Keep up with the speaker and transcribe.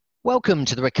Welcome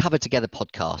to the Recover Together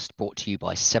podcast, brought to you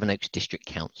by Sevenoaks District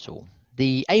Council.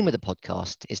 The aim of the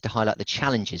podcast is to highlight the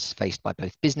challenges faced by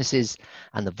both businesses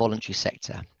and the voluntary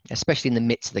sector, especially in the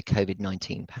midst of the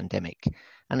COVID-19 pandemic,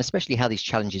 and especially how these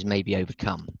challenges may be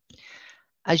overcome.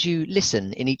 As you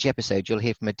listen, in each episode, you'll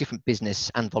hear from a different business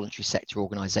and voluntary sector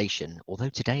organisation, although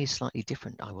today is slightly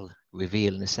different, I will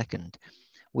reveal in a second,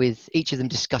 with each of them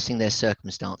discussing their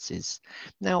circumstances.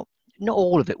 Now, not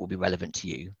all of it will be relevant to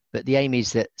you, but the aim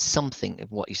is that something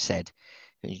of what you said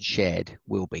and shared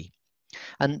will be.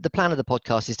 And the plan of the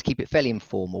podcast is to keep it fairly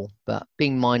informal, but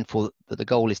being mindful that the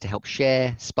goal is to help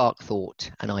share, spark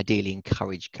thought, and ideally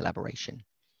encourage collaboration.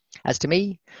 As to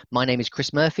me, my name is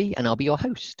Chris Murphy and I'll be your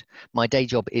host. My day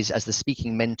job is as the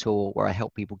speaking mentor, where I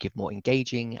help people give more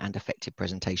engaging and effective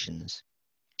presentations.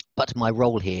 But my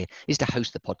role here is to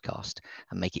host the podcast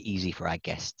and make it easy for our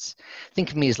guests. Think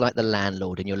of me as like the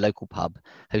landlord in your local pub,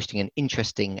 hosting an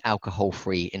interesting,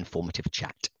 alcohol-free, informative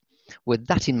chat. With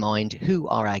that in mind, who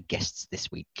are our guests this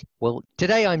week? Well,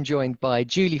 today I'm joined by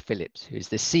Julie Phillips, who is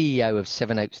the CEO of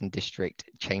Sevenoaks and District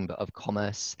Chamber of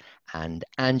Commerce, and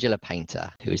Angela Painter,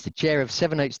 who is the chair of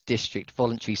Sevenoaks District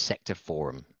Voluntary Sector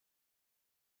Forum.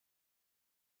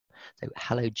 So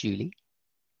hello, Julie.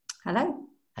 Hello.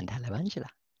 And hello, Angela.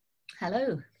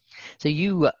 Hello. So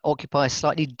you occupy a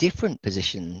slightly different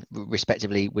position,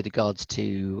 respectively, with regards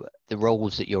to the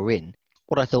roles that you're in.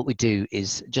 What I thought we'd do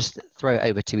is just throw it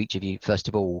over to each of you, first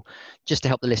of all, just to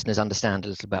help the listeners understand a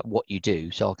little about what you do.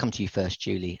 So I'll come to you first,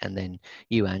 Julie, and then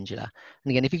you, Angela.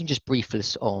 And again, if you can just brief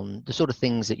us on the sort of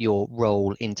things that your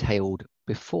role entailed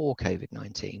before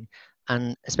COVID-19,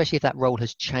 and especially if that role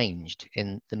has changed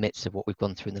in the midst of what we've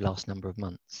gone through in the last number of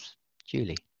months.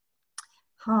 Julie.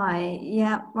 Hi.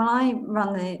 Yeah, well, I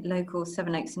run the local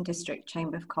Sevenoaks and District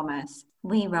Chamber of Commerce.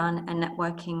 We run a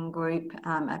networking group,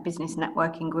 a business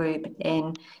networking group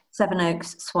in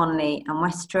Sevenoaks, Swanley and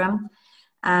Westerham.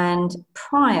 And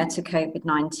prior to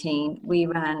COVID-19, we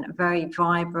ran very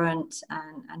vibrant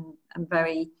and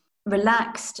very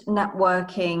relaxed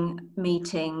networking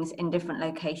meetings in different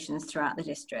locations throughout the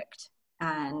district.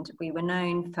 And we were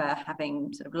known for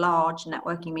having sort of large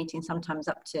networking meetings, sometimes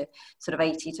up to sort of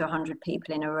 80 to 100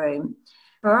 people in a room.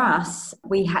 For us,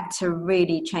 we had to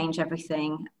really change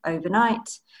everything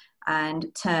overnight and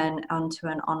turn onto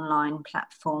an online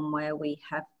platform where we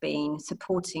have been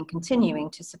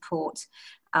continuing to support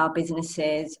our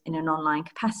businesses in an online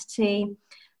capacity,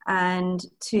 and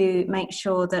to make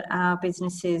sure that our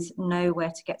businesses know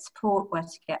where to get support, where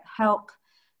to get help,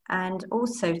 and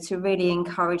also to really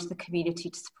encourage the community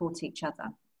to support each other,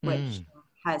 which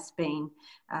has been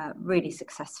really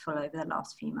successful over the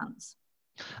last few months.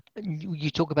 You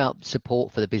talk about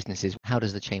support for the businesses. How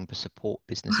does the Chamber support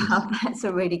businesses? That's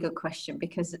a really good question,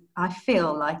 because I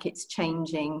feel like it's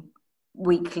changing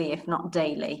weekly, if not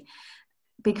daily,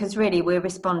 because really we're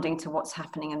responding to what's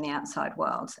happening in the outside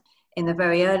world. In the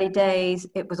very early days,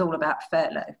 it was all about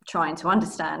furlough, trying to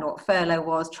understand what furlough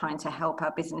was, trying to help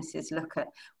our businesses look at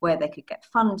where they could get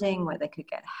funding, where they could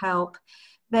get help.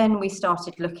 Then we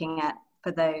started looking at,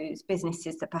 for those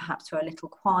businesses that perhaps were a little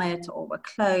quiet or were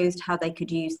closed, how they could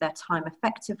use their time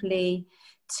effectively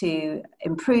to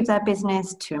improve their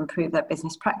business, to improve their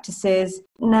business practices.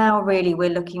 Now, really, we're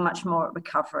looking much more at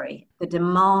recovery. The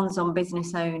demands on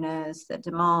business owners, the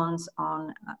demands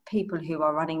on people who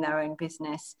are running their own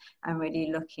business, and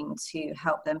really looking to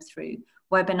help them through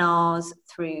webinars,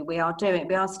 we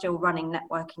are still running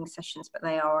networking sessions, but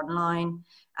they are online,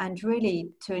 and really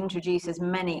to introduce as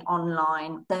many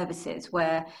online services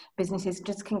where businesses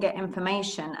just can get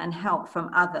information and help from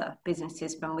other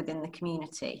businesses from within the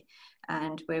community.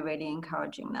 And we're really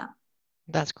encouraging that.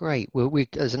 That's great. Well,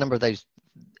 there's a number of those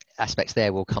aspects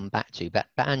there we'll come back to. But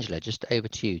Angela, just over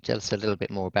to you. Tell us a little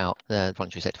bit more about the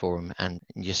Voluntary Sector Forum and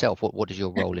yourself. What does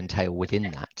your role entail within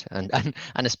that? And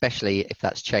especially if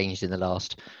that's changed in the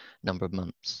last number of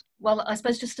months. Well, I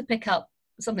suppose just to pick up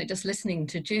something, just listening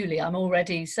to Julie, I'm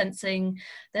already sensing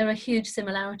there are huge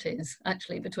similarities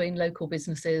actually between local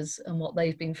businesses and what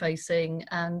they've been facing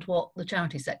and what the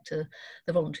charity sector,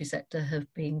 the voluntary sector,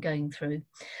 have been going through.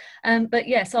 But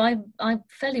yes, I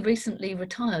fairly recently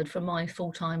retired from my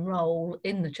full-time role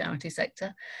in the charity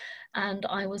sector, and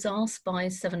I was asked by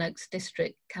Sevenoaks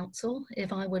District Council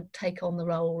if I would take on the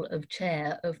role of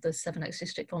chair of the Sevenoaks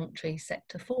District Voluntary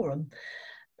Sector Forum.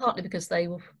 Partly because they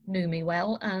knew me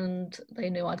well and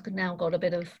they knew I'd now got a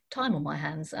bit of time on my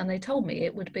hands, and they told me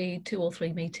it would be 2 or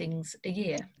 3 meetings a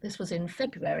year. This was in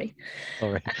February.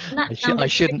 Sorry, I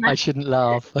shouldn't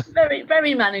laugh. Very,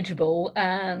 very manageable,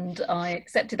 and I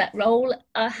accepted that role.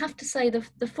 I have to say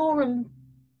the forum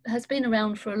has been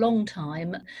around for a long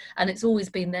time, and it's always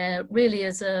been there really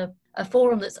as a a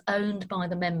forum that's owned by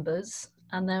the members,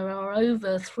 and there are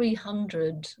over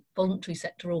 300 voluntary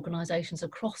sector organisations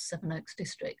across Sevenoaks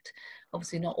District.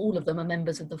 Obviously not all of them are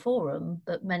members of the forum,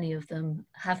 but many of them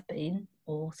have been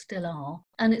or still are.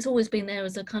 And it's always been there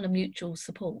as a kind of mutual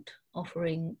support,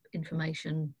 offering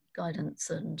information, guidance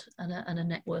and a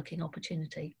networking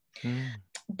opportunity.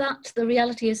 But the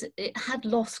reality is it had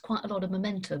lost quite a lot of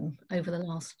momentum over the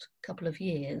last couple of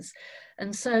years.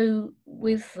 And so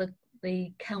with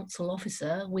the council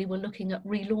officer, we were looking at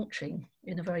relaunching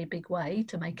in a very big way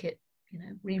to make it,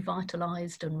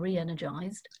 revitalised and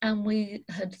re-energised. And we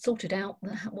had sorted out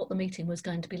what the meeting was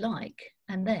going to be like.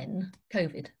 And then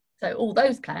COVID. So all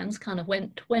those plans kind of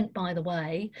went by the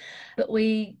way, but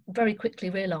we very quickly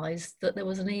realised that there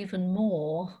was an even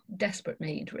more desperate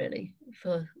need really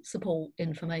for support,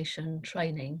 information,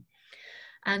 training.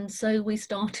 And so we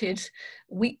started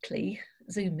weekly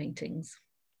Zoom meetings,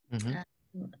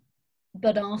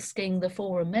 but asking the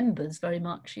forum members very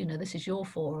much, this is your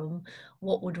forum,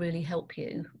 what would really help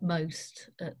you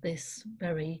most at this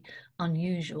very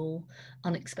unusual,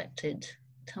 unexpected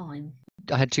time?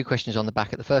 I had two questions on the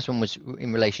back. The first one was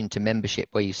in relation to membership,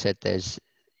 where you said there's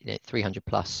 300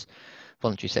 plus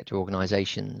voluntary sector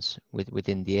organisations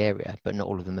within the area, but not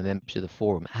all of them are members of the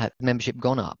forum. Has membership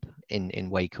gone up in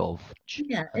wake of?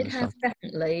 Yeah, it has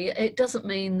definitely. It doesn't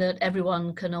mean that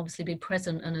everyone can obviously be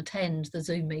present and attend the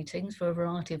Zoom meetings for a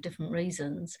variety of different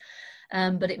reasons.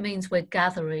 But it means we're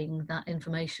gathering that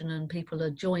information and people are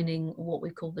joining what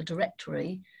we call the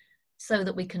directory so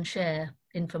that we can share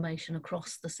information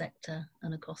across the sector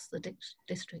and across the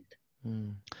district.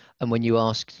 And when you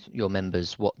asked your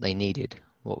members what they needed,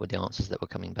 what were the answers that were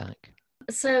coming back?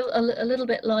 So a little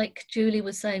bit like Julie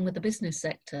was saying with the business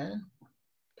sector,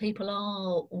 people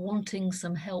are wanting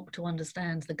some help to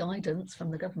understand the guidance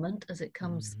from the government as it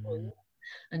comes through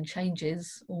and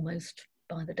changes almost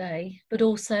by the day, but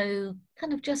also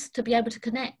kind of just to be able to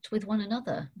connect with one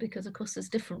another, because of course there's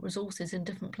different resources in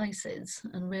different places,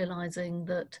 and realising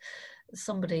that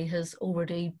somebody has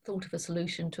already thought of a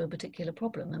solution to a particular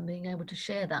problem and being able to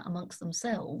share that amongst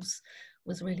themselves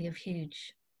was really of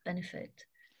huge benefit.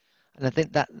 And I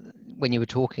think that when you were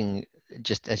talking,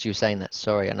 just as you were saying that,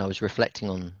 sorry, and I was reflecting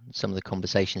on some of the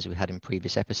conversations we had in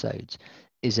previous episodes,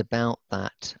 is about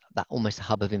that almost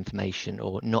hub of information,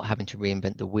 or not having to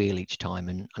reinvent the wheel each time.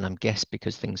 And I'm guessing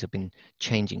because things have been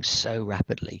changing so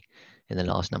rapidly in the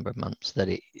last number of months that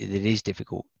it is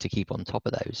difficult to keep on top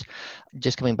of those.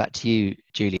 Just coming back to you,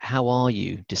 Julie, how are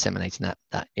you disseminating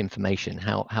that information?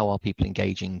 How are people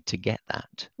engaging to get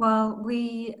that? Well,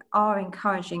 we are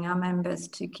encouraging our members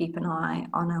to keep an eye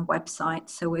on our website.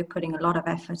 So we're putting a lot of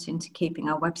effort into keeping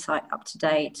our website up to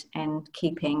date and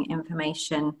keeping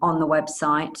information on the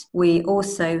website. We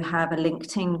also have a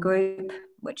LinkedIn group,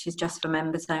 which is just for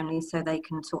members only, so they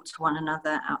can talk to one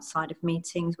another outside of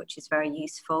meetings, which is very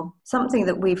useful. Something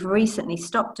that we've recently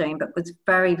stopped doing, but was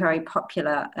very, very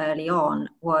popular early on,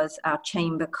 was our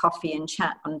chamber coffee and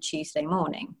chat on Tuesday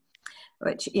morning,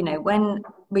 which, when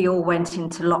we all went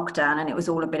into lockdown and it was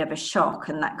all a bit of a shock,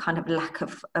 and that kind of lack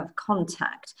of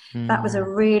contact, that was a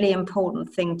really important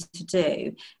thing to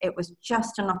do. It was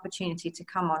just an opportunity to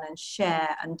come on and share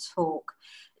and talk.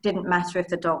 It didn't matter if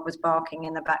the dog was barking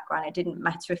in the background. It didn't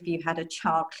matter if you had a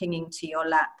child clinging to your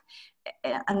lap.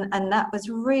 And that was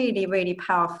really, really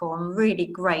powerful and really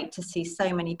great to see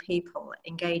so many people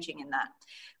engaging in that.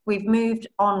 We've moved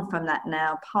on from that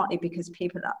now, partly because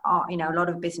people are, a lot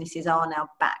of businesses are now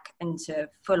back into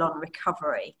full-on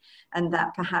recovery, and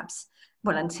that perhaps,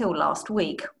 until last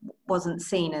week, wasn't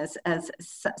seen as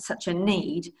such a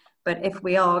need. But if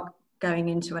we are going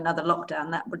into another lockdown,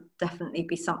 that would definitely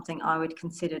be something I would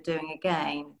consider doing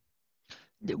again.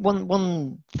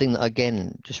 One thing that,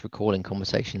 again, just recalling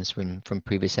conversations from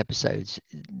previous episodes,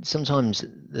 sometimes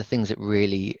the things that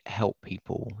really help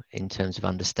people in terms of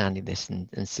understanding this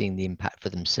and seeing the impact for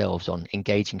themselves on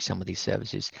engaging some of these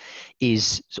services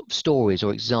is sort of stories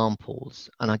or examples.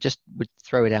 And I just would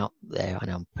throw it out there. I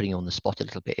know I'm putting you on the spot a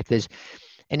little bit. If there's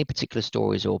any particular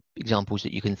stories or examples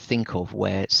that you can think of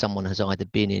where someone has either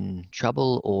been in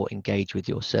trouble or engaged with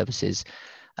your services,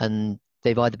 and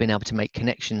they've either been able to make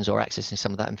connections or accessing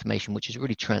some of that information, which has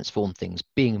really transformed things,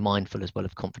 being mindful as well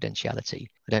of confidentiality.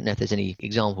 I don't know if there's any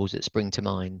examples that spring to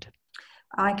mind.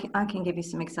 I can give you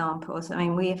some examples. I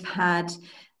mean, we've had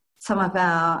some of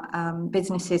our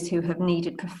businesses who have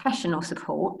needed professional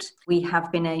support. We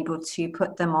have been able to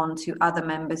put them on to other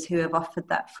members who have offered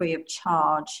that free of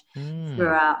charge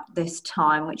throughout this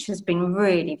time, which has been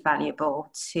really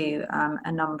valuable to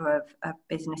a number of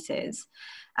businesses.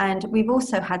 And we've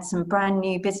also had some brand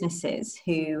new businesses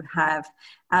who have,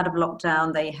 out of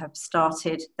lockdown, they have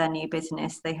started their new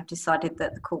business. They have decided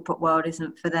that the corporate world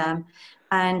isn't for them.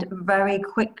 And very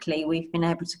quickly, we've been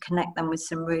able to connect them with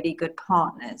some really good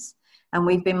partners. And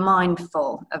we've been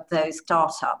mindful of those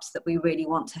startups that we really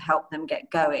want to help them get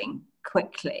going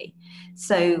quickly.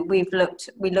 So we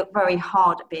look very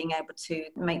hard at being able to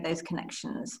make those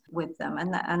connections with them,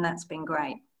 and that's been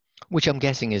great. Which I'm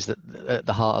guessing is at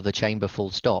the heart of the chamber,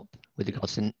 full stop, with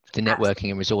regards to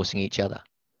networking and resourcing each other.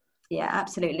 Yeah,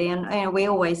 absolutely. And we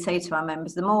always say to our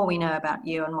members, the more we know about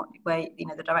you and where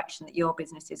the direction that your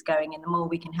business is going in, the more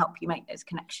we can help you make those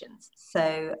connections.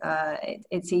 So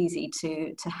it's easy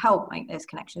to help make those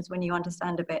connections when you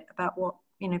understand a bit about what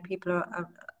people are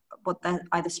what they're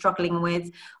either struggling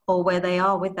with or where they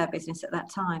are with their business at that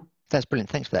time. That's brilliant.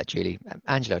 Thanks for that, Julie.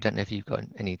 Angela, I don't know if you've got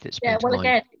any that spring to mind.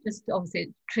 Again, obviously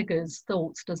it triggers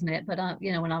thoughts, doesn't it? But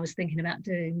when I was thinking about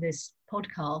doing this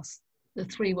podcast, the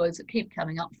 3 words that keep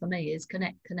coming up for me is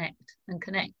connect, connect, and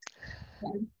connect.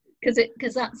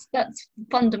 Because that's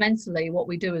fundamentally what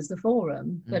we do as the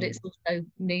forum, but it also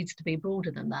needs to be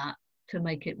broader than that to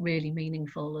make it really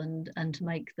meaningful and to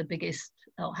make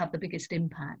have the biggest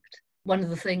impact. One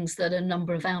of the things that a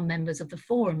number of our members of the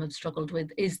forum have struggled with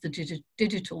is the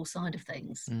digital side of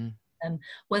things,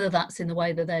 whether that's in the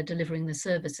way that they're delivering the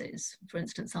services. For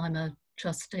instance, I'm a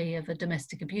trustee of a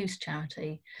domestic abuse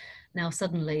charity. Now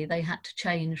suddenly they had to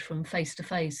change from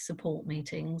face-to-face support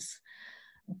meetings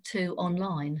to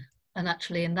online. And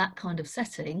actually in that kind of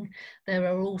setting, there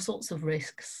are all sorts of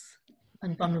risks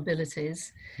and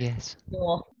vulnerabilities. Yes.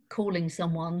 You're calling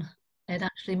someone, it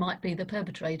actually might be the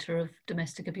perpetrator of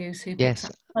domestic abuse who picks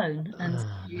up the phone, and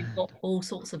you've got all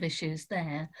sorts of issues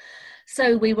there.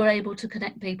 So we were able to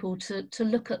connect people to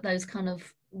look at those kind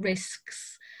of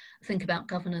risks, think about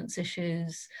governance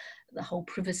issues, the whole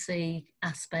privacy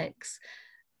aspects.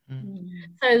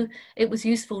 So it was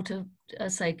useful to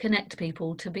connect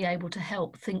people to be able to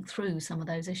help think through some of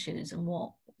those issues and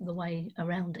what the way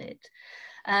around it.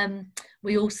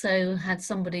 We also had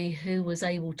somebody who was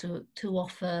able to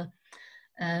offer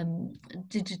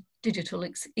digital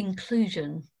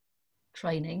inclusion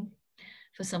training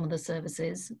for some of the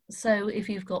services. So if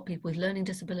you've got people with learning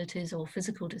disabilities or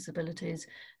physical disabilities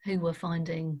who were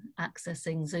finding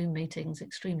accessing Zoom meetings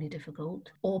extremely difficult,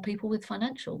 or people with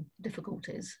financial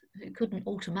difficulties who couldn't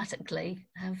automatically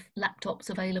have laptops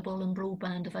available and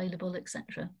broadband available,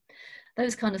 etc.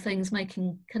 Those kind of things,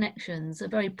 making connections, a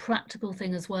very practical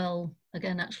thing as well,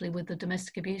 again actually with the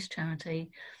domestic abuse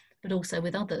charity, but also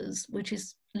with others, which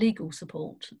is legal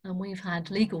support. And we've had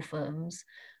legal firms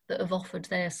that have offered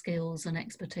their skills and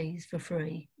expertise for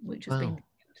free, which has been.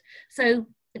 So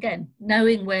again,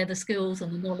 knowing where the skills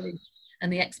and the knowledge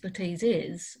and the expertise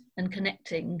is and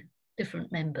connecting different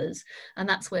members. And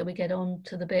that's where we get on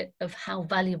to the bit of how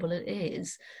valuable it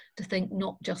is to think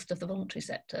not just of the voluntary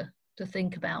sector, to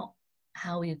think about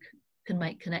how you can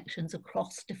make connections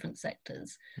across different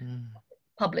sectors.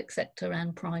 Public sector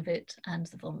and private and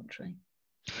the voluntary.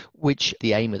 Which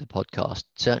the aim of the podcast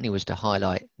certainly was to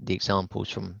highlight the examples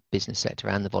from business sector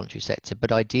and the voluntary sector,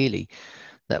 but ideally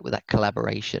that with that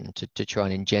collaboration to try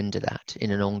and engender that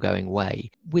in an ongoing way.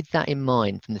 With that in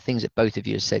mind, from the things that both of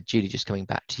you have said, Julie, just coming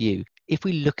back to you, if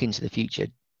we look into the future,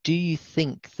 do you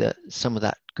think that some of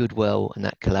that goodwill and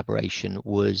that collaboration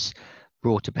was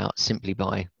brought about simply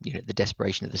by the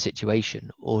desperation of the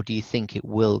situation, or do you think it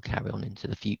will carry on into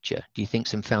the future? Do you think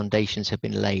some foundations have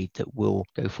been laid that will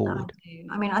go forward?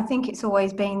 I mean, I think it's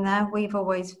always been there. We've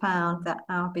always found that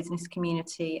our business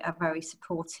community are very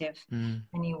supportive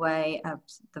anyway of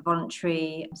the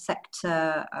voluntary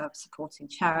sector, of supporting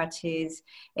charities.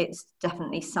 It's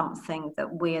definitely something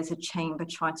that we as a chamber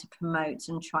try to promote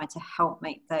and try to help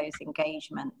make those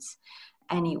engagements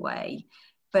anyway.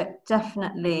 But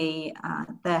definitely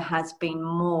there has been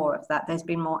more of that. There's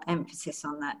been more emphasis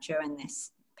on that during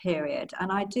this period.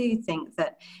 And I do think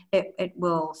that it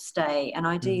will stay. And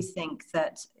I do think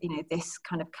that, this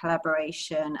kind of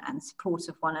collaboration and support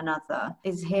of one another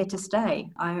is here to stay.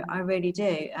 I really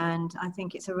do. And I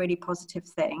think it's a really positive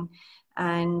thing.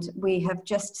 And we have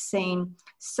just seen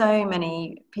so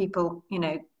many people,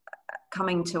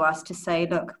 coming to us to say,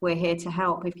 look, we're here to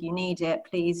help. If you need it,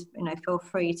 please, feel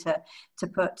free to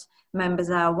put members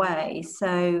our way.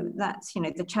 So that's,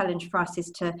 the challenge for us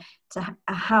is to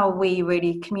how we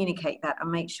really communicate that and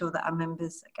make sure that our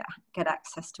members get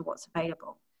access to what's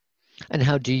available. And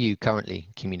how do you currently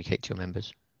communicate to your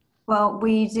members? Well,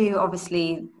 we do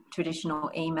obviously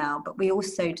traditional email, but we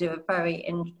also do a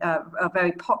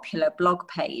very popular blog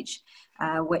page,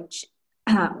 which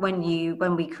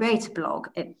when we create a blog,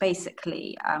 it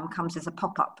basically comes as a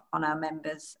pop-up on our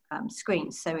members'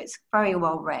 screens. So it's very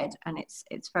well read, and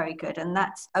it's very good. And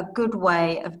that's a good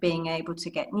way of being able to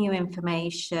get new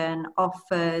information,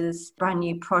 offers, brand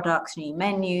new products, new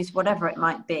menus, whatever it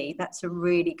might be. That's a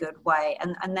really good way.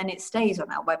 And then it stays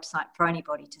on our website for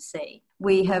anybody to see.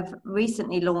 We have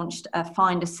recently launched a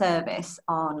find a service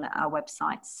on our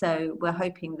website. So we're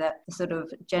hoping that the sort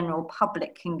of general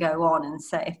public can go on and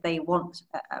say if they want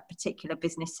a particular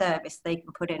business service, they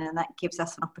can put in, and that gives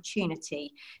us an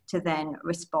opportunity to then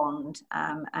respond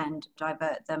and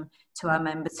divert them to our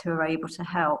members who are able to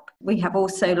help. We have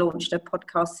also launched a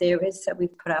podcast series. So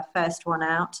we've put our first one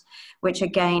out, which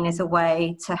again is a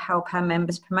way to help our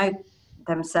members promote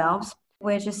themselves.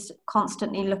 We're just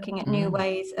constantly looking at new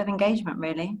ways of engagement,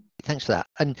 really. Thanks for that.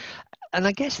 And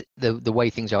I guess the way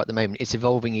things are at the moment, it's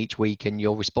evolving each week, and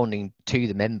you're responding to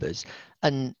the members.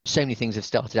 And so many things have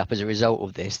started up as a result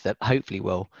of this that hopefully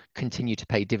will continue to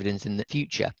pay dividends in the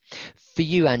future. For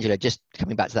you, Angela, just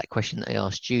coming back to that question that I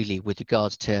asked Julie with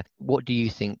regards to what do you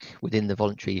think within the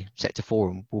Voluntary Sector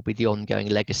Forum will be the ongoing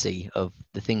legacy of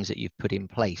the things that you've put in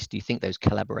place? Do you think those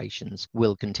collaborations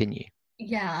will continue?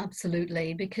 Yeah,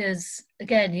 absolutely. Because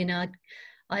again, you know,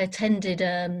 I attended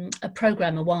a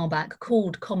program a while back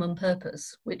called Common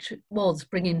Purpose, which was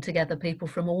bringing together people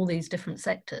from all these different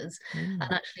sectors and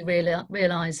actually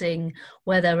realizing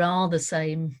where there are the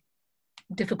same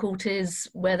difficulties,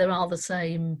 where there are the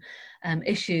same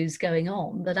issues going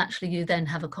on, that actually you then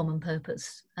have a common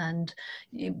purpose. And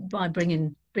by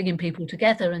bringing people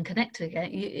together and connecting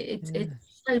it's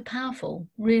so powerful,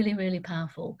 really, really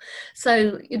powerful.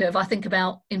 So, you know, if I think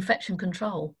about infection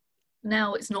control,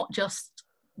 now it's not just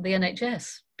the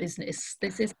NHS business.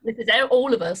 This is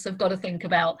all of us have got to think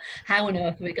about how on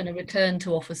earth are we going to return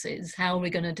to offices, how are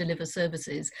we going to deliver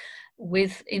services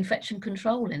with infection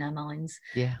control in our minds.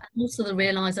 Yeah. And also the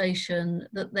realization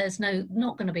that there's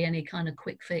not going to be any kind of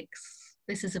quick fix.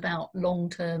 This is about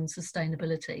long-term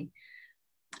sustainability.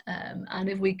 And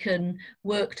if we can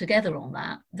work together on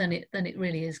that, then it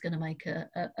really is going to make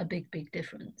a big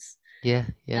difference. Yeah.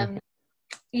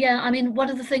 Yeah, I mean, one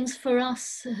of the things for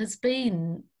us has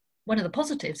been, one of the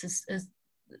positives is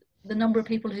the number of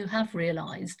people who have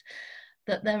realised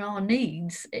that there are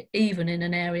needs, even in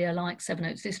an area like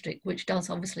Sevenoaks District, which does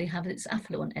obviously have its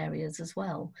affluent areas as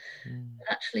well.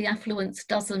 Actually, affluence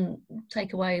doesn't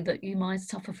take away that you might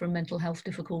suffer from mental health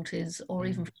difficulties or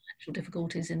even financial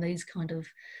difficulties in these kind of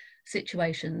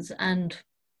situations, and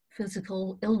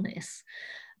physical illness.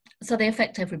 So they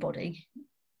affect everybody.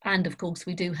 And of course,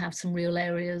 we do have some real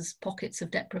areas, pockets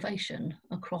of deprivation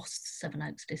across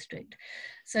Sevenoaks District.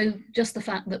 So just the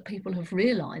fact that people have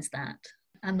realised that,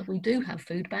 and that we do have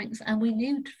food banks, and we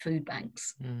need food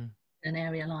banks in an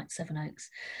area like Sevenoaks.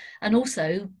 And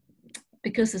also,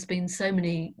 because there's been so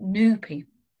many new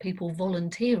people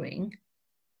volunteering,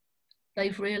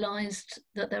 they've realised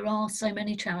that there are so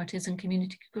many charities and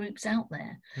community groups out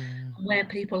there where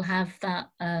people have that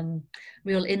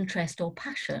real interest or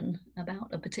passion about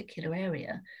a particular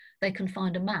area. They can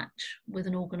find a match with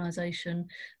an organisation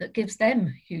that gives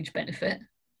them huge benefit,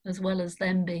 as well as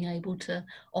them being able to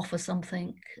offer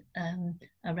something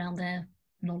around their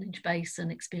knowledge base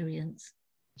and experience.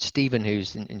 Stephen,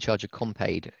 who's in charge of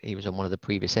Compaid, he was on one of the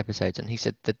previous episodes, and he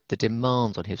said that the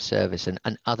demand on his service and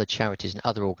other charities and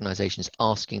other organisations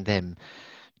asking them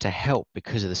to help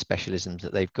because of the specialisms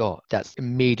that they've got, that's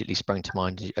immediately sprung to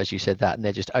mind as you said that, and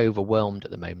they're just overwhelmed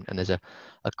at the moment. And there's a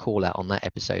call out on that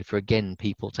episode for, again,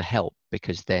 people to help,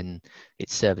 because then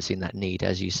it's servicing that need,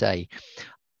 as you say.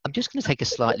 I'm just going to take a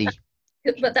slightly...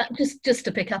 But that just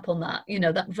to pick up on that, you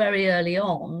know, that very early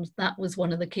on, that was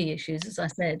one of the key issues, as I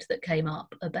said, that came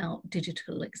up about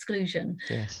digital exclusion.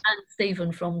 Yes. And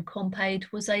Stephen from Compaid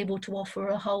was able to offer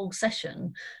a whole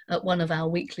session at one of our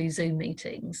weekly Zoom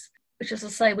meetings, which, as I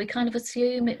say, we kind of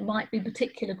assume it might be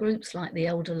particular groups like the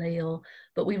elderly,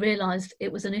 but we realised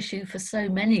it was an issue for so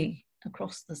many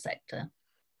across the sector.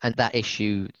 And that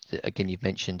issue that, again, you've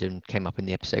mentioned and came up in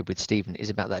the episode with Stephen,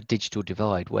 is about that digital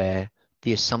divide, where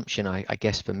the assumption, I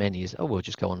guess, for many is, oh, we'll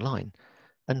just go online.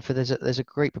 And there's a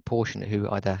great proportion who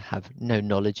either have no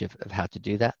knowledge of how to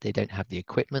do that, they don't have the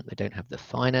equipment, they don't have the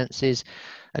finances,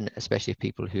 and especially if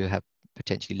people who have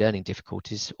potentially learning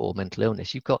difficulties or mental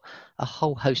illness, you've got a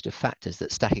whole host of factors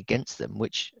that stack against them,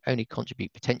 which only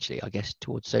contribute potentially, I guess,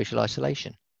 towards social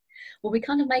isolation. Well, we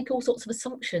kind of make all sorts of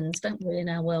assumptions, don't we, in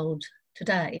our world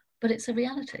today, but it's a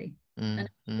reality. And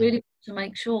really to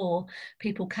make sure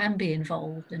people can be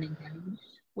involved and engaged,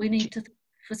 we need to think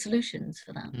for solutions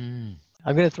for that.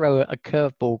 I'm going to throw a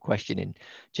curveball question in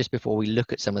just before we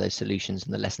look at some of those solutions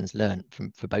and the lessons learned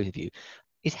for both of you.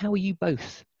 is how are you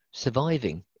both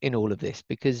surviving in all of this?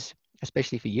 Because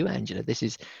especially for you, Angela, this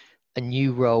is a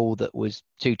new role that was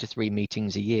 2 to 3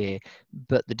 meetings a year,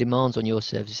 but the demands on your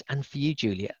service, and for you,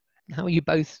 Julia, how are you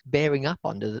both bearing up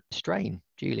under the strain,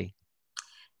 Julie?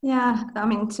 Yeah, I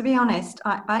mean, to be honest,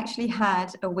 I actually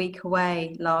had a week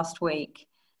away last week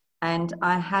and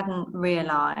I hadn't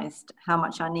realised how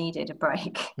much I needed a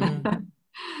break.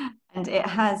 And it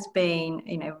has been,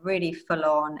 really full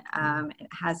on. It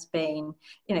has been,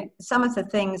 some of the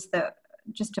things that,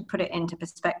 just to put it into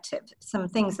perspective, some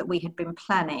things that we had been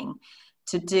planning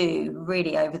to do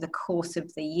really over the course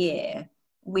of the year,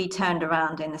 we turned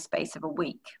around in the space of a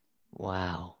week.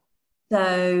 Wow.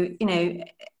 So,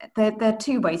 there are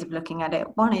two ways of looking at it.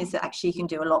 One is that actually you can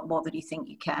do a lot more than you think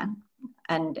you can.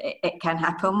 And it can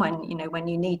happen when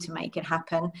you need to make it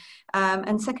happen.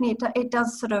 And secondly, it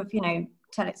does sort of,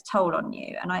 tell its toll on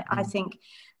you. And I think,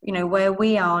 where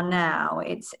we are now,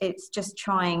 it's just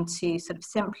trying to sort of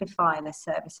simplify the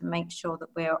service and make sure that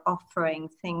we're offering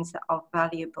things that are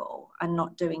valuable and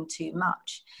not doing too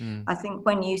much. I think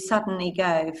when you suddenly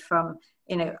go from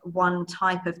one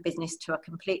type of business to a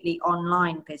completely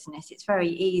online business, it's very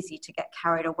easy to get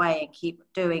carried away and keep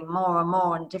doing more and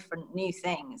more and different new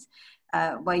things,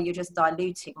 where you're just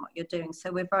diluting what you're doing.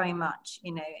 So we're very much,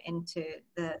 into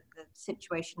the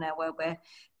situation there where we're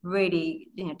really,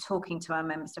 talking to our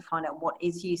members to find out what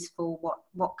is useful,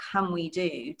 what can we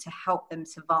do to help them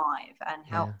survive and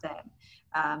help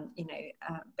them,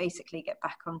 basically get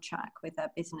back on track with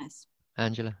their business.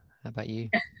 Angela, how about you?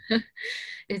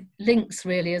 It links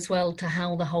really as well to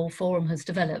how the whole forum has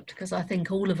developed, because I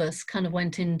think all of us kind of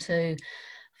went into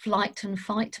flight and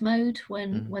fight mode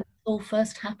when it all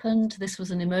first happened. This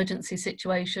was an emergency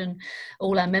situation.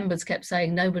 All our members kept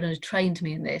saying, nobody had trained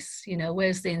me in this.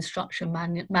 Where's the instruction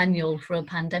manual for a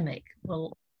pandemic?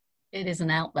 Well, it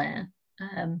isn't out there.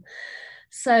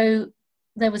 So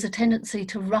there was a tendency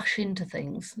to rush into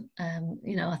things.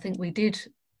 I think we did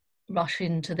rush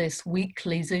into this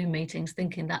weekly Zoom meetings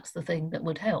thinking that's the thing that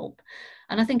would help.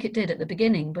 And I think it did at the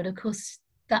beginning, but of course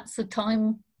that's the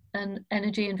time and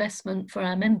energy investment for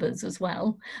our members as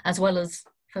well as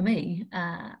for me.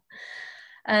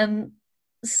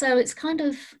 So it's kind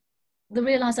of the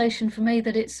realization for me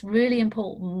that it's really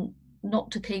important not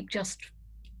to keep just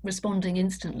responding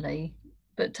instantly,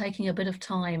 but taking a bit of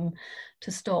time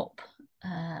to stop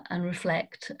and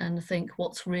reflect and think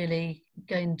what's really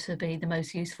going to be the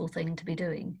most useful thing to be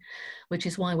doing, which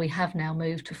is why we have now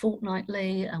moved to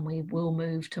fortnightly and we will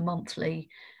move to monthly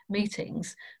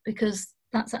meetings, because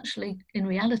that's actually in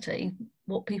reality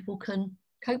what people can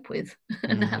cope with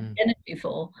and have energy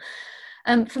for.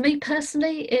 For me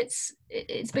personally, it's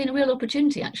been a real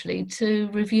opportunity actually to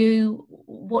review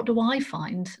what do I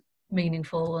find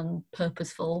meaningful and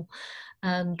purposeful,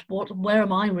 and where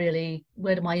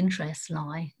do my interests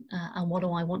lie, and what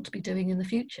do I want to be doing in the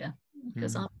future,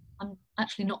 because I'm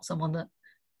actually not someone that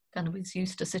kind of is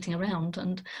used to sitting around,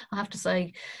 and I have to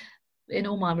say in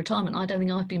all my retirement I don't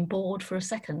think I've been bored for a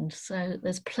second, so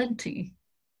there's plenty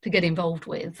to get involved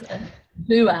with,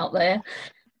 who out there,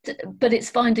 but it's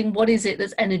finding what is it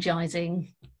that's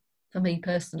energizing for me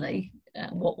personally,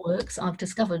 what works. I've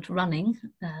discovered running,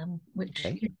 which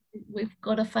we've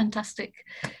got a fantastic,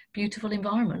 beautiful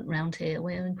environment around here.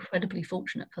 We're incredibly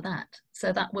fortunate for that.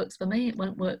 So that works for me. It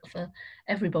won't work for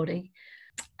everybody.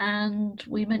 And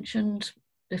we mentioned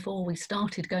before we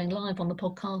started going live on the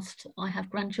podcast, I have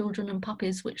grandchildren and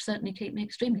puppies, which certainly keep me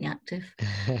extremely active.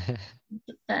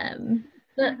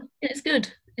 But it's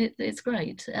good. It's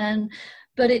great.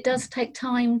 But it does take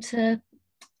time to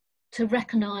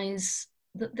recognise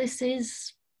that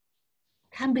this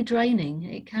can be draining.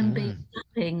 It can be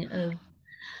sapping of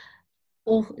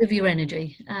all of your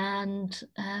energy, and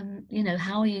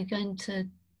how are you going to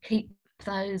keep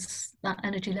that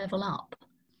energy level up?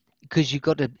 Because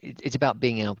it's about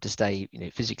being able to stay,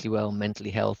 physically well,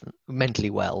 mentally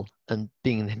well, and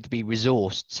being able to be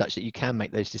resourced such that you can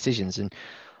make those decisions. And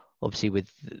obviously with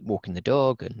walking the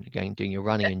dog and doing your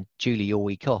running, and Julie, your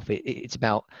week off, it's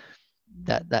about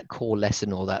that core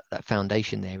lesson, or that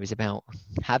foundation there is about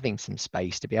having some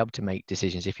space to be able to make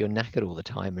decisions. If you're knackered all the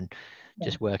time and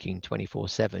just working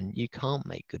 24/7, you can't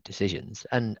make good decisions.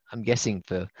 And I'm guessing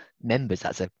for members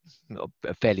that's a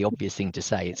fairly obvious thing to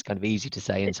say. It's kind of easy to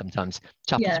say and sometimes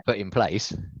tough to put in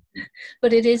place.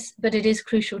 But it is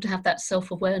crucial to have that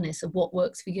self-awareness of what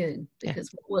works for you, because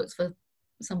what works for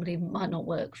somebody might not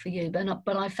work for you.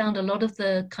 But I found a lot of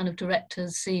the kind of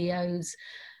directors, CEOs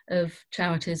of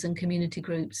charities and community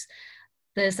groups,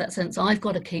 there's that sense, I've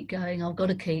got to keep going, I've got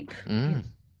to keep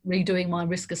redoing my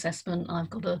risk assessment. I've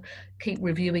got to keep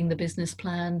reviewing the business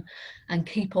plan and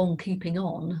keep on keeping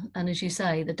on. And as you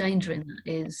say, the danger in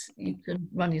that is you can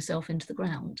run yourself into the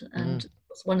ground. And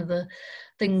one of the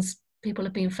things people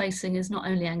have been facing is not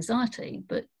only anxiety,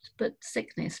 but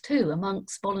sickness too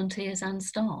amongst volunteers and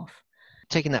staff.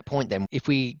 Taking that point then, if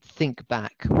we think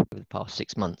back over the past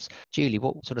 6 months, Julie,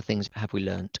 what sort of things have we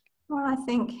learnt? Well, I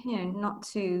think, not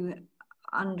to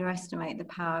underestimate the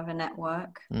power of a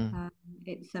network.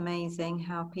 It's amazing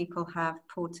how people have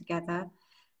pulled together.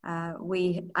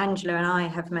 Angela and I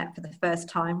have met for the first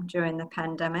time during the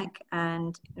pandemic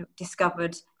and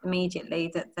discovered immediately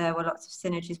that there were lots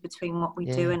of synergies between what we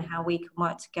do and how we can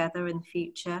work together in the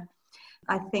future.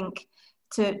 I think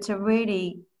to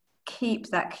really keep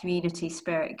that community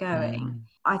spirit going,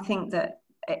 I think that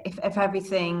if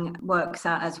everything works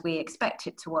out as we expect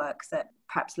it to work, that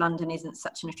perhaps London isn't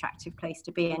such an attractive place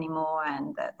to be anymore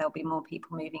and that there'll be more people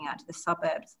moving out to the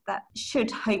suburbs, that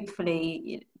should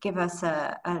hopefully give us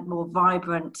a more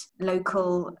vibrant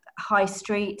local high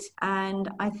street. And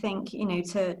I think,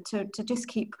 to just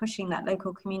keep pushing that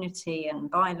local community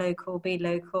and buy local, be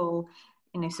local,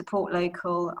 support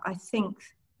local, I think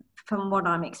from what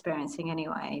I'm experiencing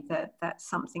anyway, that's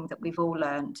something that we've all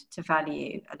learned to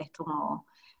value a little more.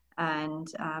 And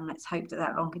let's hope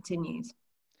that long continues.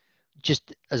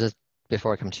 Just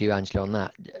before I come to you, Angela, on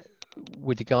that,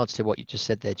 with regards to what you just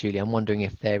said there, Julie, I'm wondering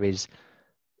if there is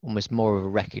almost more of a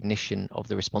recognition of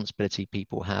the responsibility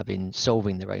people have in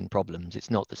solving their own problems. It's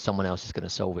not that someone else is going to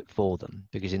solve it for them,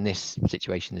 because in this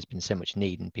situation, there's been so much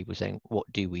need and people saying, what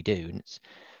do we do? And it's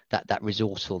that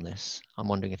resourcefulness. I'm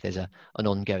wondering if there's an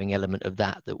ongoing element of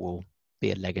that will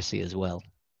be a legacy as well.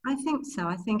 I think so.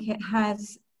 I think it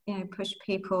has push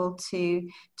people to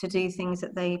do things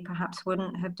that they perhaps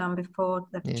wouldn't have done before.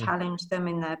 They've challenged them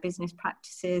in their business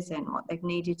practices and what they've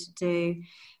needed to do,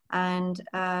 and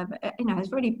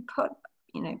has really put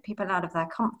people out of their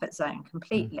comfort zone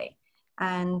completely.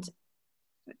 And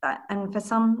for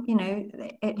some,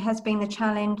 it has been the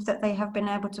challenge that they have been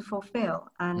able to fulfill,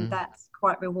 and that's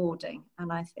quite rewarding.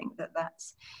 And I think that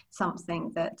that's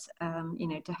something that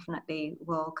definitely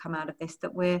will come out of this,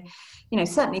 that we're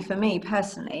certainly for me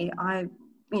personally, I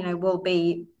will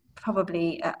be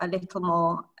probably a little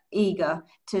more eager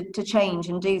to change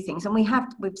and do things. And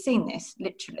we've seen this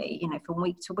literally from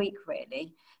week to week,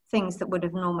 really. Things that would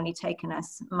have normally taken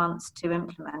us months to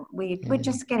implement, we're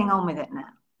just getting on with it now.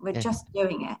 We're just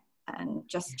doing it and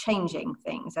just changing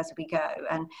things as we go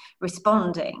and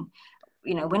responding.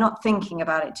 We're not thinking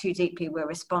about it too deeply. We're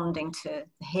responding to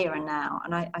the here and now.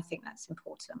 And I think that's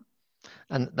important.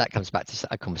 And that comes back to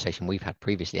a conversation we've had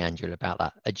previously, Angela, about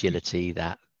that agility,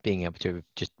 that being able to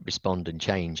just respond and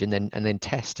change and then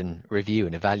test and review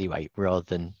and evaluate rather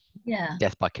than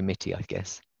death by committee, I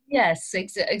guess. Yes,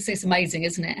 it's amazing,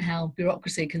 isn't it, how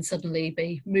bureaucracy can suddenly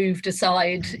be moved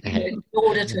aside in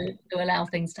order to allow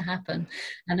things to happen.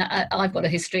 And I've got a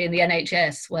history in the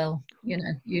NHS. Well,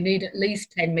 you need at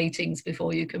least 10 meetings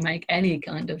before you can make any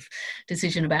kind of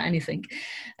decision about anything.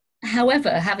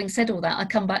 However, having said all that, I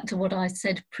come back to what I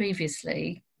said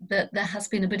previously, that there has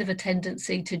been a bit of a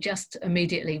tendency to just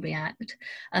immediately react,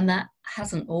 and that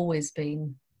hasn't always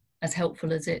been as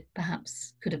helpful as it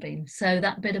perhaps could have been. So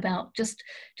that bit about just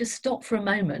stop for a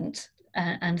moment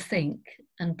and think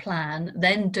and plan,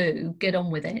 then get on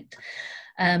with it,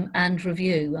 and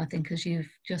review, I think, as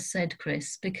you've just said,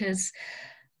 Chris, because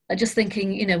just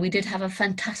thinking, we did have a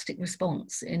fantastic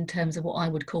response in terms of what I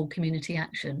would call community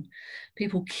action,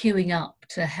 people queuing up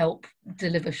to help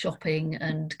deliver shopping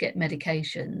and get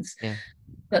medications. Yeah.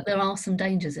 But there are some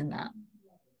dangers in that.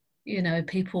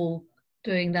 People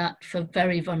doing that for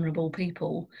very vulnerable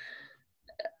people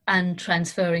and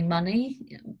transferring money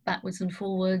backwards and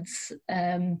forwards,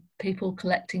 people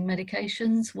collecting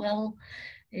medications. Well,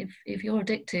 if you're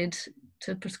addicted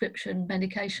to prescription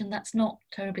medication, that's not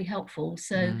terribly helpful.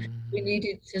 So we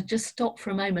needed to just stop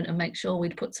for a moment and make sure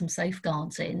we'd put some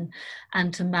safeguards in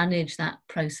and to manage that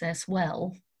process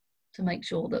well, to make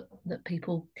sure that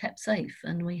people kept safe.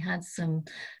 And we had some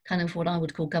kind of what I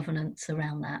would call governance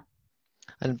around that.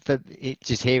 And for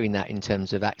just hearing that in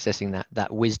terms of accessing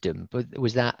that wisdom,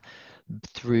 was that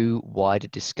through wider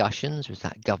discussions? Was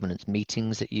that governance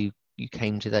meetings that you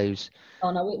came to those?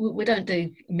 Oh no, we don't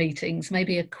do meetings.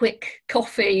 Maybe a quick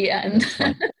coffee and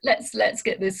let's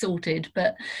get this sorted.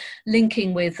 But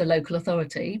linking with the local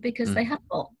authority, because they have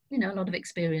got a lot of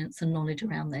experience and knowledge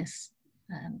around this,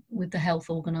 with the health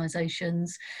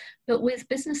organisations, but with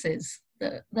businesses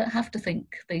that have to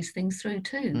think these things through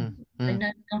too. They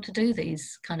know how to do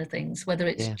these kind of things, whether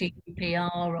it's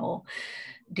GDPR or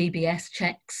DBS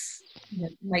checks.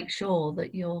 make sure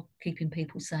that you're keeping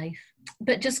people safe.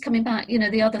 But just coming back,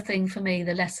 the other thing for me,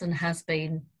 the lesson has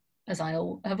been, as I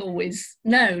have always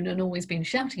known and always been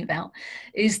shouting about,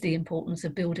 is the importance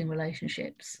of building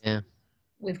relationships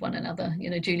with one another.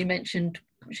 Julie mentioned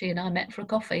she and I met for a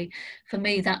coffee. For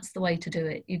me, that's the way to do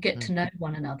it. You get to know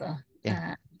one another,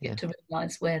 to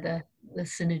realise where the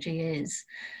synergy is,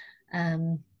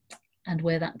 and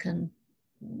where that can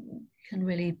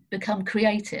really become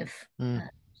creative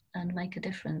and make a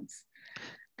difference.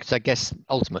 So I guess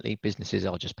ultimately businesses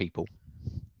are just people.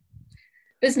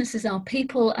 Businesses are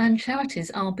people and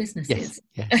charities are businesses.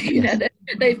 Yes.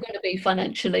 They've got to be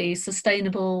financially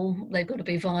sustainable, they've got to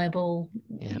be viable,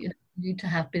 you need to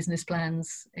have business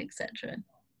plans, etc.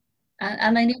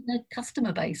 And they need a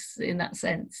customer base in that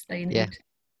sense. They need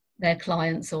their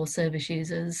clients or service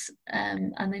users,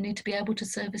 and they need to be able to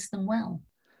service them well.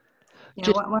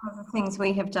 One of the things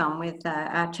we have done with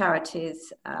our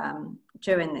charities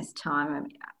during this time,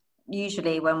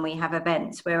 usually when we have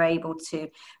events, we're able to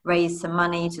raise some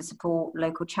money to support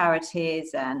local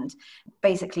charities and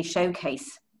basically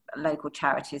showcase local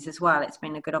charities as well. It's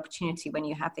been a good opportunity when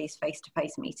you have these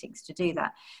face-to-face meetings to do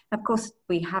that. Of course,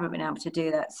 we haven't been able to do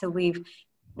that, so we've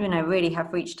really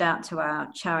have reached out to our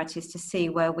charities to see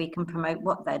where we can promote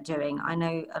what they're doing. I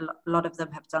know a lot of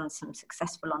them have done some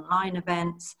successful online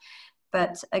events,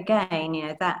 but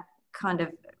again, that kind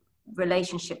of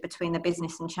relationship between the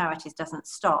business and charities doesn't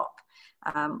stop.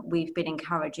 We've been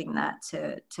encouraging that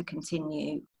to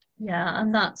continue. Yeah,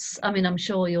 and I'm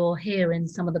sure you're hearing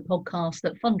some of the podcasts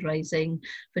that fundraising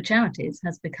for charities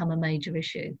has become a major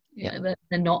issue.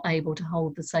 They're not able to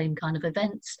hold the same kind of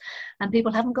events, and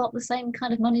people haven't got the same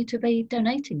kind of money to be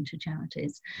donating to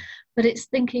charities. But it's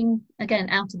thinking, again,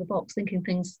 out of the box, thinking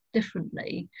things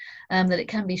differently, that it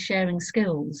can be sharing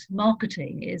skills.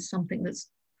 Marketing is something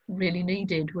that's really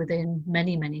needed within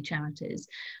many, many charities.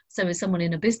 So if someone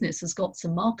in a business has got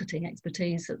some marketing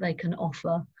expertise that they can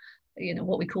offer,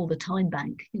 what we call the time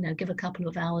bank, give a couple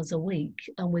of hours a week,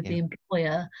 and with the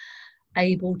employer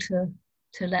able to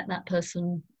let that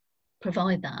person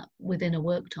provide that within a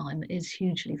work time is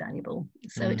hugely valuable.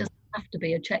 So it doesn't have to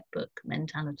be a checkbook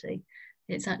mentality.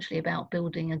 It's actually about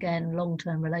building, again,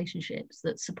 long-term relationships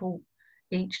that support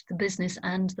the business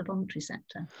and the voluntary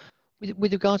sector.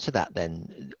 With regards to that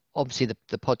then, obviously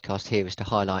the podcast here is to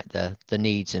highlight the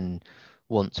needs and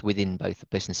wants within both the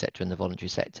business sector and the voluntary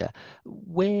sector.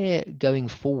 Where, going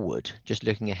forward, just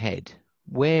looking ahead,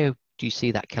 where do you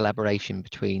see that collaboration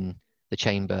between the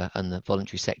Chamber and the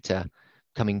voluntary sector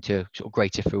coming to sort of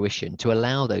greater fruition to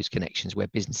allow those connections where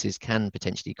businesses can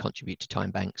potentially contribute to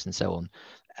time banks and so on?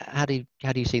 How do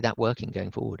you see that working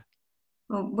going forward?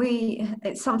 Well,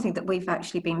 it's something that we've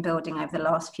actually been building over the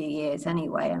last few years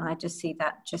anyway, and I just see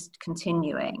that just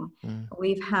continuing.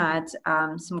 We've had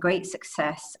some great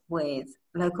success with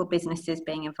local businesses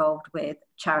being involved with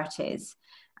charities.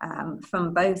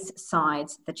 From both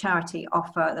sides, the charity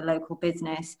offer the local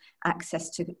business access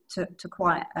to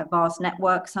quite a vast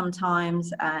network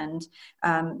sometimes, and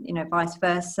vice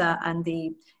versa, and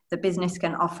the business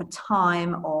can offer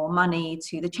time or money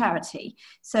to the charity.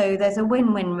 So there's a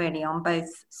win-win really on both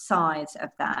sides of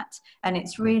that. And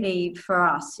it's really, for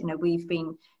us, we've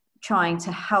been trying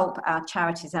to help our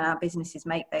charities and our businesses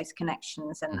make those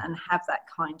connections and have that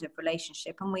kind of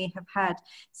relationship. And we have had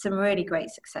some really great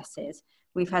successes.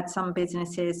 We've had some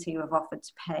businesses who have offered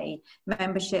to pay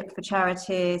membership for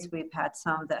charities. We've had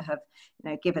some that have,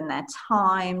 given their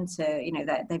time to,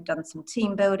 that they've done some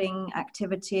team building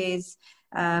activities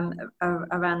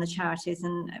around the charities.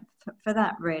 And for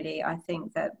that, really, I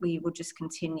think that we will just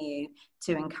continue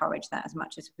to encourage that as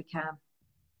much as we can.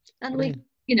 And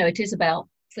it is about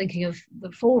thinking of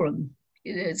the forum.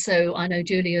 So I know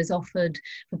Julie has offered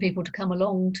for people to come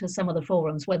along to some of the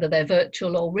forums, whether they're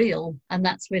virtual or real, and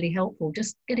that's really helpful.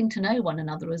 Just getting to know one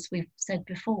another, as we've said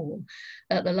before.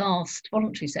 At the last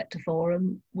voluntary sector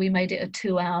forum, we made it a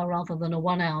 2-hour rather than a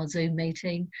 1-hour Zoom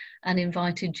meeting, and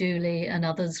invited Julie and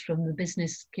others from the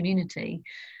business community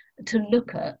to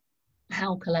look at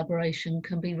how collaboration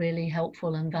can be really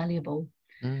helpful and valuable.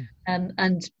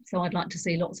 And so I'd like to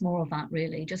see lots more of that,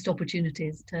 really, just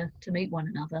opportunities to meet one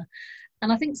another.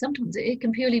 And I think sometimes it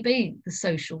can purely be the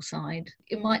social side.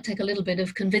 It might take a little bit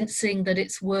of convincing that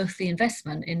it's worth the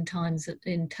investment in terms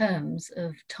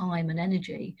of time and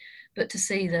energy, but to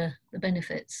see the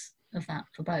benefits of that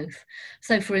for both.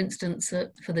 So for instance,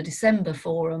 for the December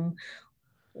forum,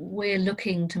 we're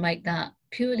looking to make that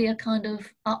purely a kind of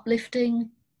uplifting,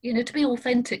 to be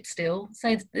authentic still,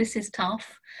 say this is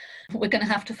tough. We're going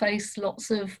to have to face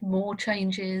lots of more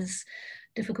changes.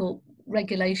 difficult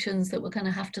regulations that we're going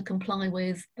to have to comply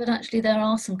with. But actually there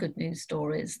are some good news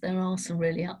stories. There are some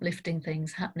really uplifting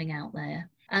things happening out there,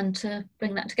 and to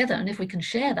bring that together. And if we can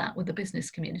share that with the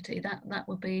business community, that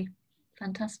would be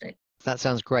fantastic. That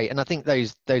sounds great. And I think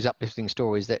those uplifting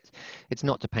stories, that it's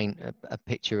not to paint a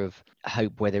picture of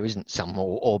hope where there isn't some,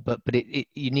 but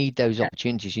you need those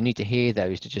opportunities. You need to hear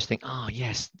those to just think, oh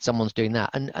yes, someone's doing that.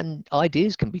 And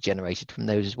ideas can be generated from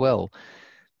those as well.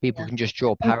 People can just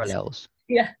draw parallels.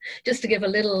 Yeah, just to give a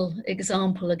little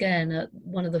example again, at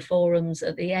one of the forums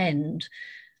at the end,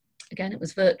 again, it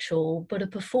was virtual, but a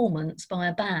performance by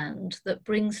a band that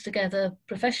brings together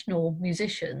professional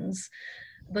musicians,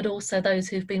 but also those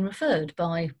who've been referred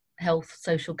by health,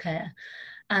 social care.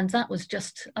 And that was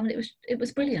just, I mean, it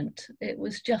was brilliant. It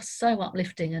was just so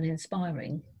uplifting and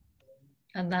inspiring.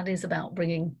 And that is about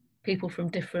bringing people from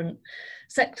different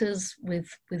sectors with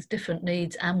different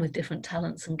needs and with different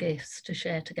talents and gifts to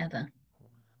share together.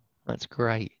 That's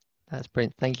great. That's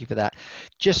brilliant. Thank you for that.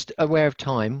 Just aware of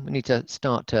time, we need to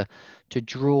start to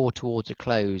draw towards a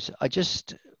close. I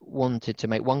just wanted to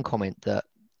make one comment that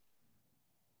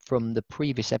from the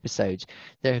previous episodes,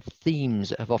 there are themes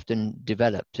that have often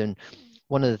developed. And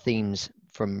one of the themes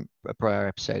from a prior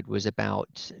episode was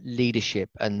about leadership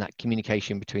and that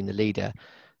communication between the leader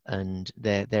and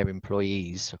their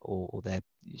employees or their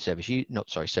service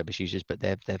users, but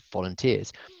their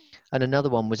volunteers. And another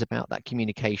one was about that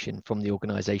communication from the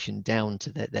organization down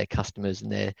to their customers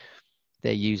and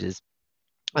their users.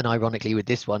 And ironically, with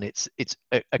this one, it's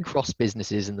across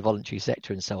businesses and the voluntary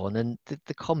sector and so on. And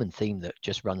the common theme that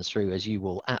just runs through, as you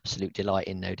will absolute delight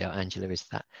in, no doubt, Angela, is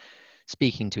that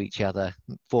speaking to each other,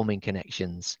 forming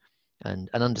connections, and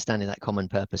understanding that common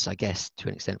purpose, I guess, to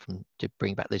an extent, to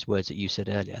bring back those words that you said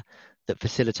earlier, that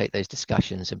facilitate those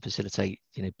discussions and facilitate,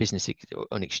 business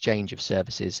on exchange of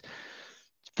services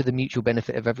for the mutual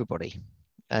benefit of everybody.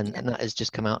 And that has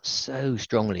just come out so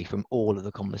strongly from all of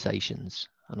the conversations.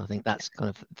 And I think that's kind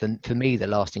of, for me, the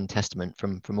lasting testament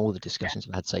from all the discussions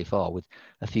I've had so far, with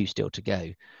a few still to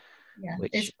go. Yeah,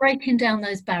 it's breaking down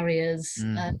those barriers,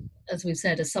 as we've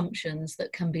said, assumptions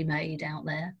that can be made out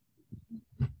there.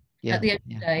 Yeah, at the end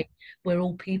of the day, we're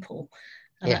all people.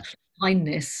 And actually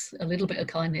kindness, a little bit of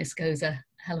kindness goes a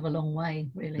hell of a long way,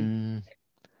 really.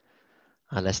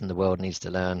 A lesson the world needs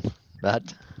to learn.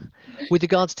 But with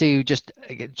regards to just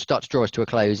start to draw us to a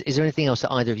close, is there anything else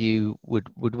that either of you would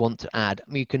want to add?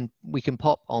 I mean, we can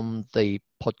pop on the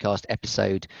podcast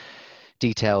episode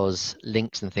details,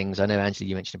 links and things. I know, Angela,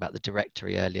 you mentioned about the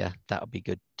directory earlier. That would be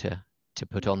good to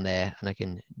put on there. And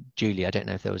again, Julie, I don't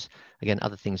know if there was, again,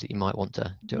 other things that you might want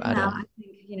to add on. I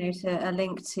think, to a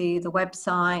link to the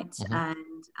website,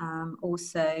 and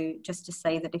also just to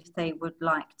say that if they would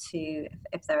like to,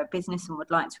 if they're a business and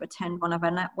would like to attend one of our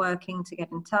networking, to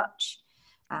get in touch.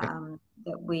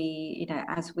 That we,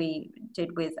 as we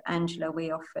did with Angela, we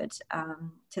offered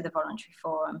to the voluntary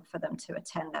forum for them to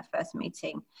attend their first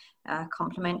meeting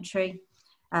complimentary.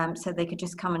 So they could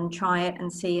just come and try it and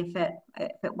see if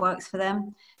it works for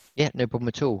them. Yeah, no problem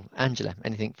at all. Angela,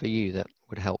 anything for you that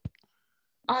would help?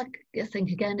 I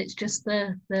think, again, it's just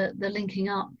the linking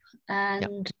up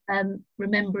and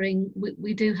remembering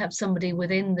we do have somebody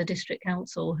within the district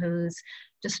council who's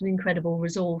just an incredible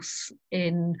resource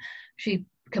she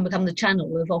can become the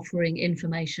channel of offering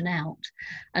information out.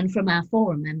 And from our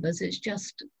forum members, it's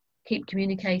just keep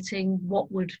communicating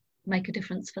what would make a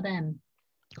difference for them.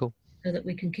 Cool. So that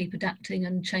we can keep adapting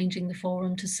and changing the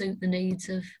forum to suit the needs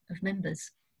of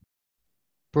members.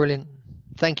 Brilliant.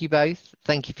 Thank you both.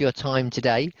 Thank you for your time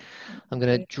today. I'm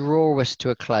going to draw us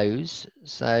to a close.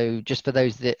 So just for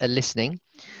those that are listening,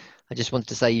 I just wanted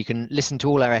to say you can listen to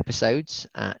all our episodes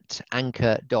at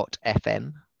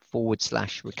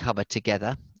anchor.fm/recover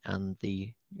together. And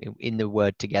in the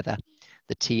word together,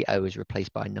 the TO is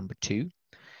replaced by number 2.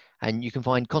 And you can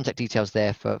find contact details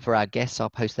there for our guests. I'll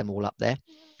post them all up there.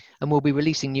 And we'll be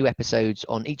releasing new episodes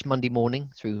on each Monday morning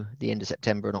through the end of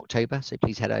September and October. So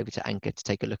please head over to Anchor to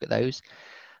take a look at those.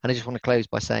 And I just want to close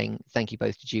by saying thank you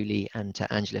both to Julie and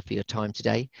to Angela for your time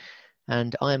today.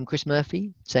 And I am Chris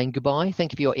Murphy saying goodbye.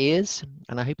 Thank you for your ears.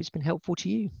 And I hope it's been helpful to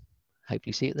you.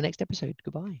 Hopefully see you at the next episode.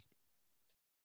 Goodbye.